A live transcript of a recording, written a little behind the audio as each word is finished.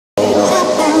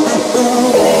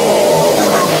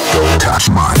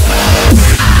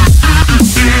Flashman.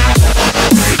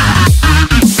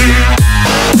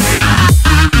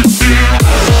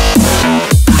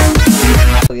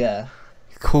 Oh yeah.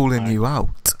 Calling you out.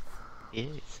 He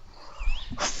is.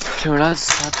 Come on, lads.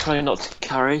 I'll try not to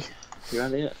carry. You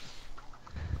ready?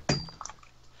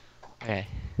 Okay.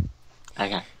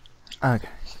 Okay. Okay.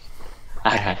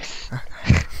 Okay.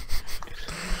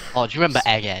 Oh, do you remember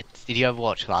Eggheads? Did you ever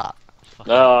watch that?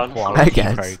 No, Quality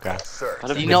Eggheads? program. I don't Did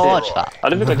you think not I watch did. that? I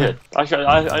don't think I did. Actually,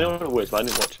 I know what it was, but I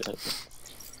didn't watch it.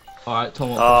 Alright, Tom,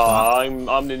 what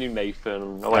I'm the new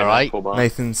Nathan. Oh, wait, Alright. Cool,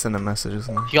 Nathan sent a message,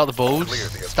 isn't he? You got the balls?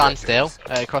 Stand still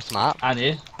across the map. And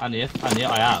here, I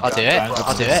am. I'll do it.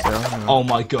 I'll do it. Oh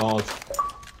my god.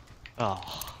 Oh,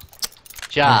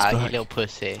 Jack, you back. little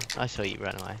pussy. I saw you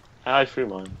run away. I threw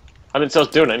mine. I didn't say I was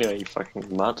doing it anyway, you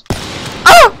fucking mad.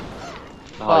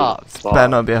 Fuck. Better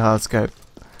not be a hard scope.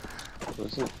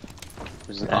 Was it? It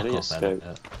was an Fuck idiot off, scope.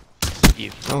 Elliot.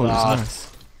 You Oh, it's fuck.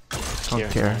 nice. Can't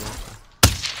Cheers, care. man.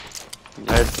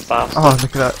 Head the bastard. Oh,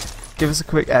 look at that. Give us a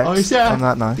quick X Oh, he's there. on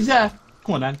that knife. He's there.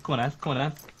 Come on then, come on then, come on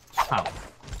then. Ow.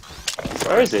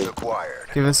 Where is he?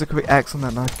 Give us a quick X on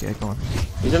that knife. Yeah, go on.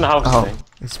 He's in the house, Oh, isn't he?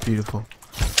 it's beautiful.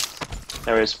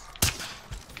 There he is.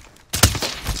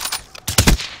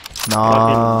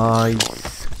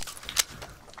 Nice.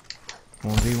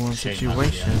 1v1 Shame,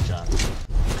 situation. man, yeah, Jack.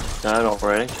 No, not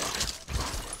really.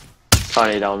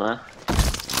 Tiny down there.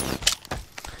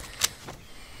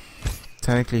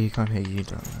 Technically, he can't hear you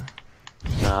down there.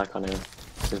 No, I can't hear him.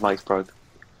 His mic's broke.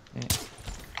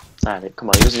 Yeah. Come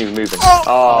on, he wasn't even moving.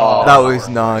 Oh, That was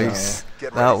nice.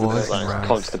 That was like nice.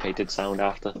 constipated sound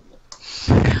after.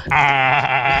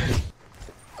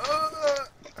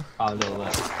 Oh, a little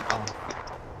bit. Oh.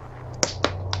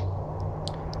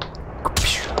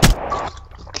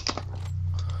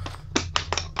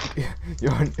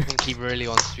 You're on, I think he really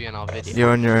wants to be in our video. you're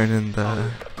on your own in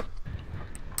the...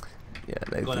 Yeah,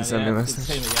 Go on Nathan then, sent me a yeah. message.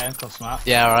 Same again, cross the map.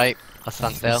 Yeah, alright. I'll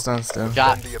stand still. Stand still.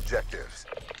 Jack,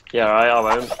 Yeah, right, I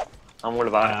won't. I'm all I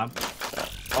about am. it.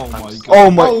 Oh my god.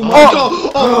 Oh my... Oh my Oh!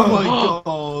 god! Oh my god!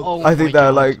 oh I think my that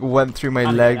God. like went through my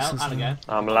And legs. again, or and something. again.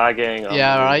 I'm lagging. I'm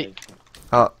Yeah, the new right. Nathan.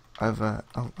 Oh,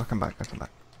 I'll come back.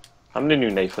 I'm the new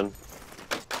Nathan.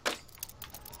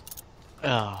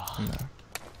 Oh. No.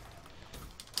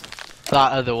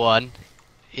 That other one,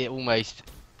 it almost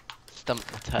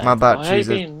stumped my toe. My batteries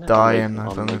Why are being dying. on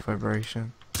I don't me? know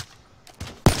vibration.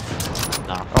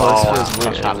 Nah. Oh, this I'm feels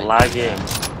weird. challenge. lagging.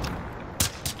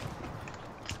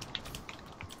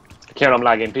 Kieran, I'm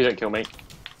lagging. Please don't kill me.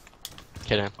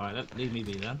 Kill him. Alright, leave me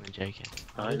be then. I'm joking.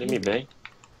 Alright, leave me be.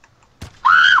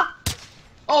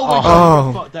 Oh my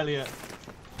Oh. god! Fucked Elliot.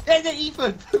 Yeah,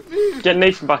 Ethan! Move! Get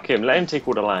Nathan back in. Let him take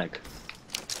all the lag.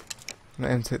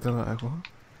 Let him take the like what?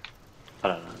 I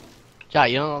don't know.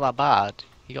 Jack, you're not that bad.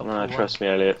 You got No, full trust me,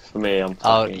 Elliot. For me, I'm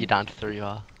Oh, fucking... you're down to 3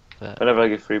 bar. But Whenever I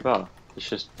get free bar, it's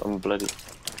just, I'm bloody...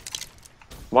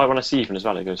 Why when I see Ethan as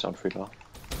well, it goes down free bar.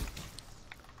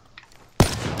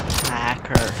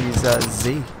 hacker. He's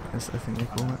Z, as I think they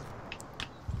call it.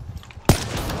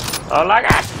 Oh, lag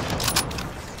it!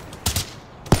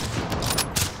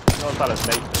 Not as bad as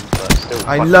Nathan, but still.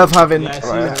 I fucking- love having. Yes,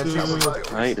 Right. you do.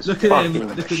 Right, there's Look at him, fucking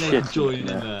look at shit him in joining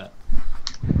there. in there.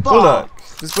 Oh look,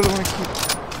 does Bullet want to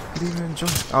keep leaving and join?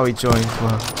 Oh, he joined.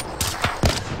 Well,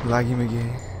 Laggy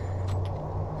McGee.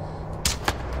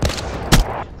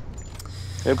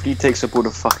 Nobody takes up all the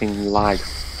fucking lag.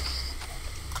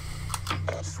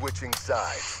 Switching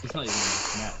sides. He's not even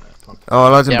looking at that. Probably. Oh,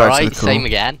 I'll add him Yeah, back right, to the same call.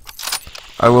 again.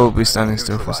 I will be standing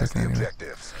still for a Neutralize second the anyway.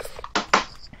 objectives.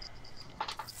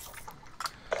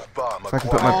 Bomb If I can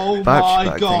put my Oh battery my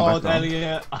back god, thing back on.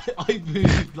 Elliot! I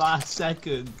moved last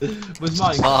second. Was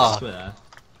mine Fuck. there?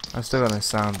 I've still got no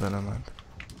sound, but never mind.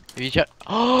 Have you checked?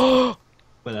 Oh!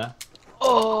 Were there?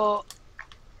 Oh!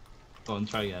 Go on,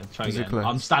 try again. Try Is it again. close?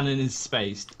 I'm standing in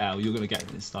space. El, you're gonna get it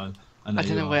this time. I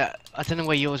don't know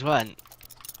where yours went.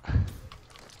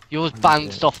 Yours Oh,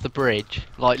 bounced dear. off the bridge,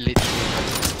 like literally.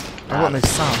 I got no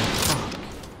sound.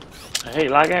 Fuck. I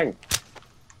hate lagging.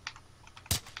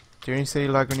 Do you only say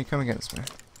you lag when you come against me?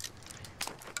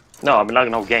 No, I've been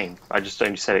lagging the whole game. I just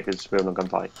only said it because we're on a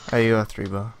gunfight. Oh, you are 3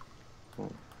 bar.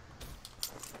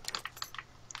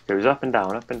 Goes up and down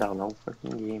the whole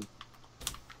fucking game.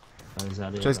 Oh, is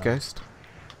that it, Just then? Ghost.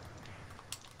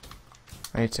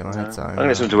 I need to take my No. headset. I'm gonna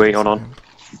listen to it, hold on.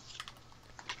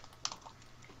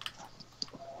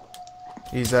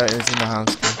 He's in the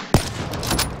house. Kid.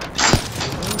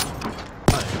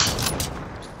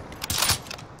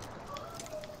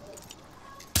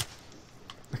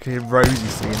 Okay, Rosie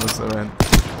scene also went.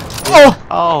 Oh!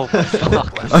 Oh,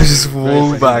 fuck. I just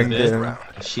wall banged him.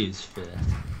 She's fair.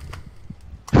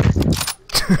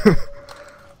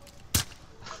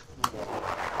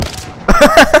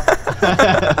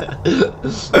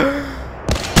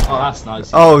 Oh, that's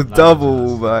nice. Oh, That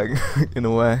double was bag in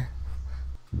a way.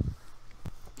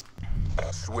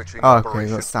 Switching Oh, okay,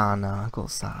 operation. got sand now. I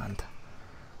got sand.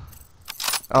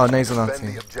 Oh, nasal Defend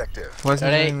anti. the objective. Why isn't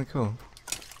Ready? he doing the cool?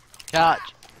 Catch.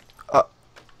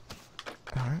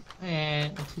 Alright. nice. Eh,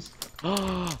 it's just-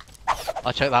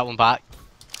 I'll check that one back.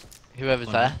 Whoever's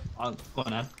Go on there. then. Go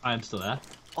on then. I am still there.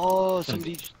 Oh,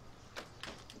 somebody's.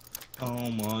 Oh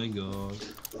my god.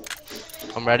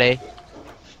 I'm ready.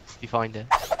 You find it.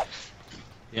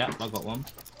 Yeah, I got one.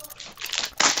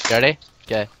 You ready?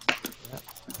 Go.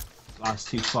 Last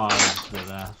 2 fires were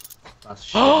there. That's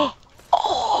shit.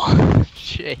 Oh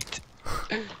shit!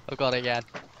 I've got it again.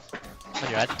 On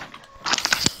your head.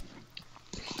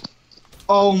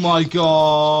 Oh my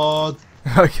god.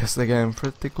 I guess they're getting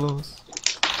pretty close.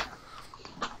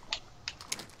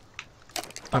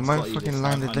 I That's might got you this fucking time,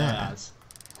 landed I know it there. has.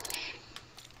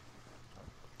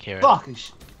 Kieran. Fucking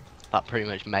shit. That pretty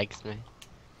much megs me.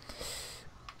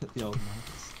 The old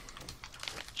mates.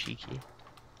 Cheeky.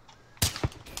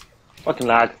 Fucking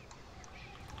lag.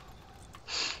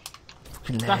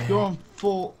 Fucking Jack, lag. you're on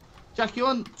 4. Jack, you're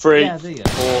on 3, Yeah, there you go.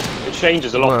 4. It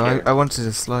changes a lot. Well, here. I wanted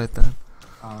to slide then.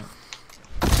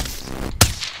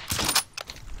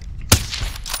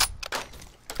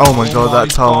 Oh my god,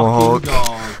 that tomahawk.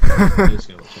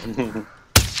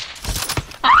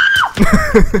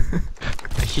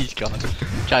 He's gone.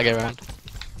 Try to go around.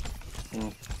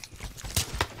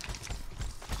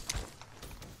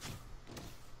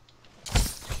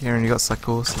 Kieran, you got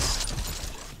psychosis.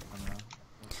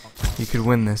 You could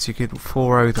win this. You could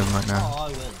 4-0 them right now. Oh, I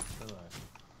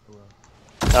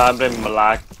will. I'm blaming my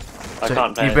lag. I So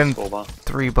can't play you've been- in 4 bar.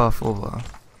 3 bar, 4 bar.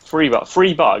 3 bar.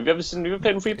 3 bar. Have you ever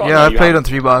played in 3 bar? Yeah, No, I you played haven't. on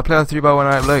 3 bar. I played on 3 bar when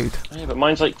I upload. Yeah, but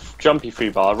mine's like jumpy 3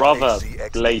 bar. I'd rather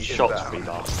ACXD blade shots inbound. 3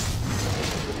 bar.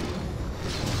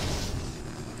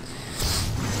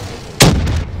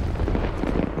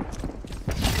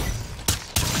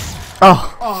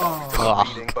 Oh! Oh,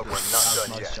 Leading, but we're not done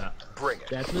Nice yet. shot. Bring it.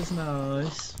 That was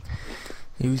nice.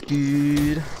 He was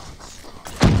good.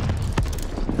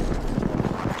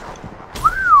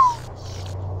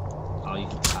 Oh, you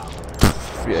can tell.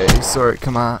 Yeah, you saw it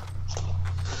come out.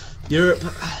 Europe.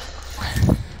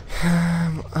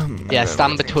 yeah,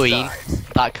 stand between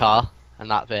that car and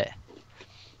that bit.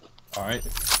 Alright.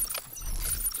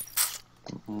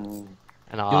 Mm.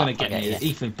 And You're gonna get me. you.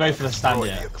 Ethan, both of us stand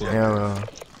Destroy here. the Cool. Yeah, well.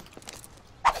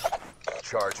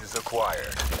 Charges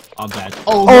acquired. I'm dead.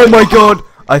 Oh my god!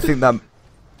 I think that.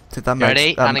 Did that Ready?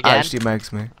 make that And again? actually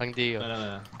makes me? I can do you.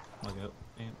 No. I'll go.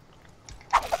 Yeah.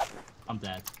 I'm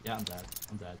dead. Yeah, I'm dead.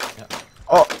 I'm dead. Yeah.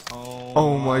 Oh! Oh,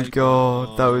 Oh my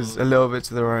god, that was a little bit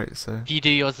to the right, so. If you do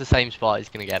yours the same spot, it's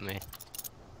gonna get me.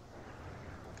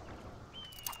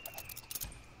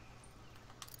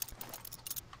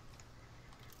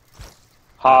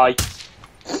 Hi.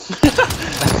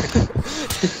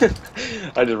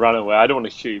 I just ran away. I don't want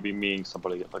to shoot you, be mean.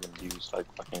 Somebody get fucking used like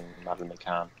fucking Madeline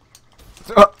McCann.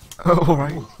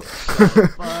 Alright.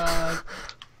 Fuck.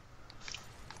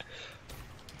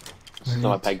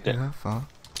 So I pegged it. That far.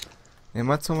 Yeah,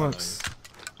 my tomahawks.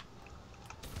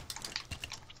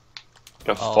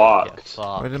 Get Oh, fucked. get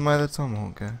fucked. Where did my other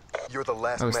tomahawk go? You're the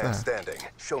last Oh, it's man there. standing.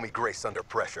 Show me grace under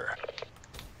pressure.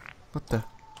 What the?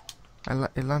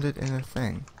 It landed in a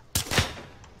thing.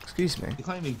 Excuse me. You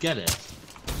can't even get it.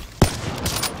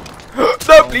 No,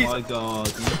 Oh please! my god,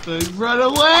 you big run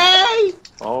away!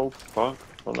 Oh fuck.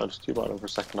 Well, no, just too bad over a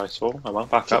second I saw. I'm on.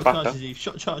 Back Shot up, back up. charges you,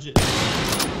 shot charge it.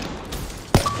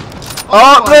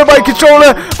 Oh, no, my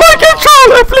controller! My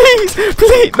controller, please!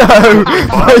 Please, no!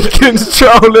 My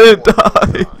controller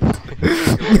died!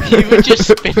 You were just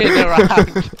spinning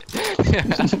around.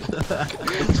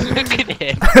 Look at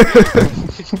him.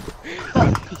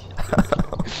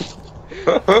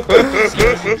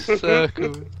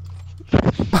 Circle.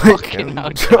 My Fucking hell.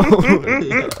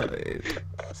 controller died.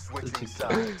 Switching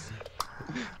sides.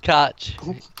 Catch.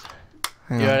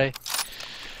 Hang You on. ready?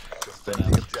 Defend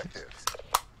the objectives.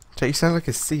 Jake, you sound like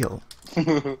a seal.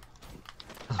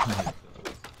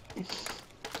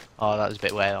 Oh, that was a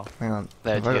bit way off. Hang on.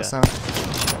 There Have you I got go. sound?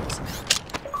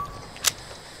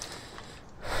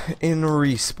 In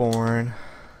respawn.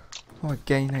 Oh, a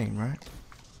gay name, right?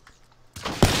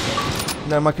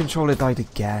 No, my controller died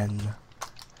again.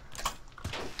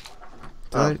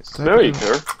 Did I Very put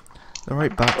good. the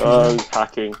right battery?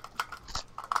 Hacking.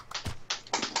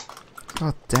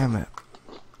 God damn it.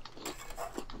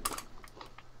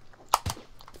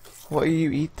 What are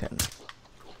you eating?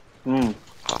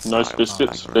 Nice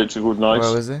biscuits. It's a good nice.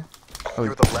 Where was it? Oh,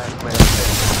 You're the last man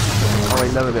standing. Oh,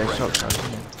 he love a bit of shot charge,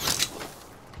 didn't he?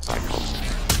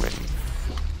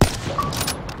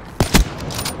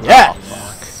 Yeah!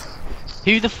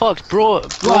 Who the fuck's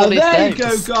brought Well, this there you down?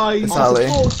 go, guys. It's It's Ali. a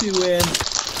 4-2 win.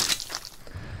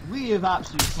 We have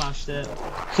absolutely smashed it.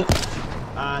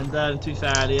 And to be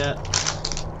fair, Elliot,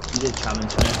 you did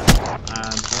challenge me.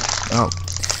 And Oh,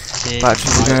 Yeah,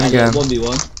 batteries are going again.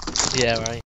 1v1. yeah,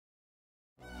 right.